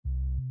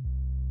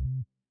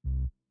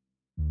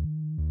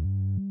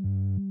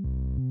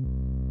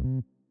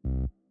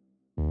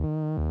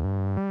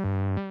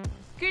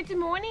Good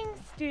morning,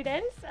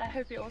 students. I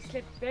hope you all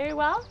slept very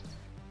well.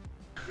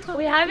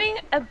 We're having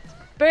a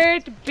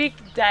bird big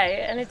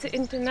day, and it's an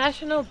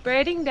International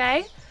Birding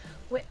Day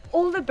where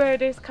all the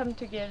birders come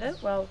together,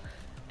 well,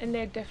 in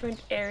their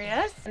different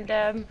areas,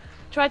 and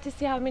try to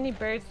see how many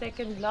birds they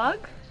can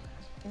log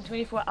in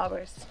 24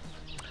 hours.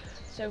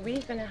 So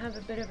we're going to have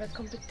a bit of a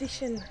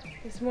competition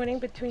this morning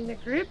between the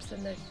groups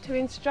and the two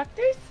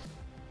instructors.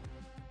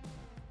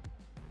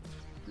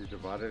 We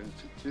divided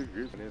into two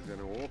groups. One is going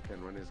to walk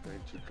and one is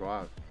going to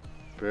drive.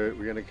 We're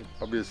going to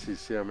obviously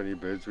see how many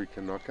birds we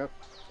can knock up,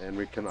 and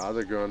we can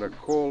either go on a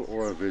call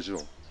or a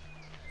visual.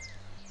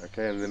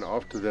 Okay, and then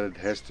after that it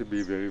has to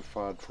be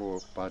verified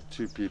by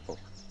 2 people.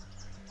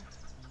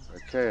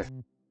 Okay.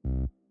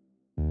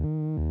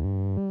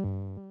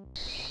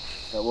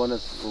 That one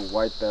is a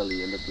white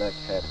belly and a black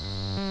head.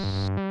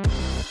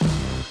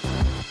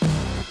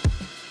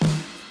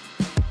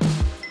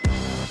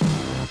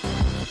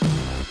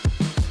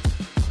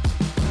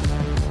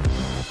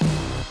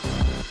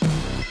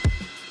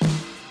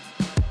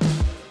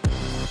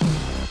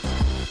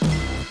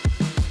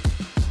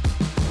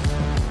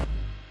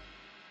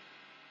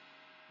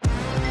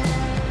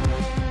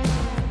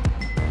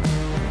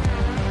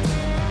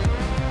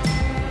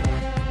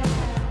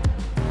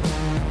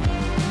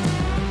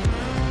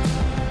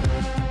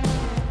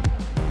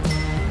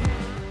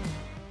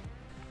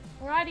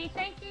 Alrighty,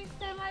 thank you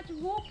so much,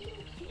 walking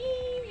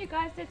team. You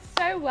guys did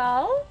so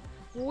well.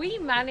 We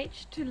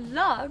managed to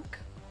log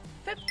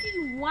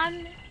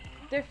 51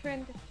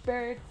 different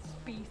bird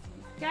species.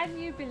 Can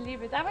you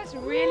believe it? That was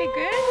really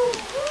good.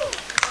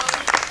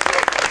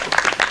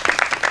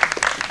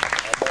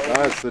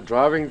 Guys, the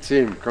driving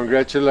team,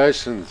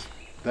 congratulations.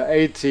 The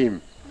A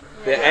team.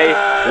 The A.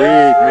 We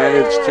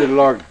managed to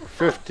log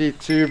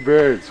 52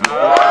 birds.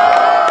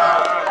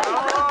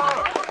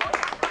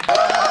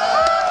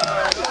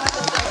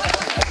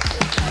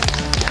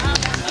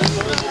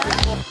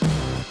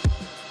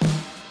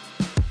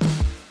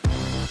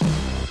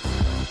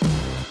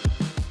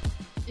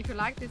 If you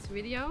like this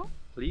video,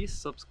 please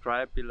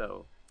subscribe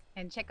below.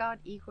 and check out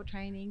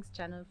EcoTraining's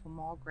channel for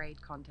more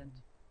great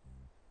content.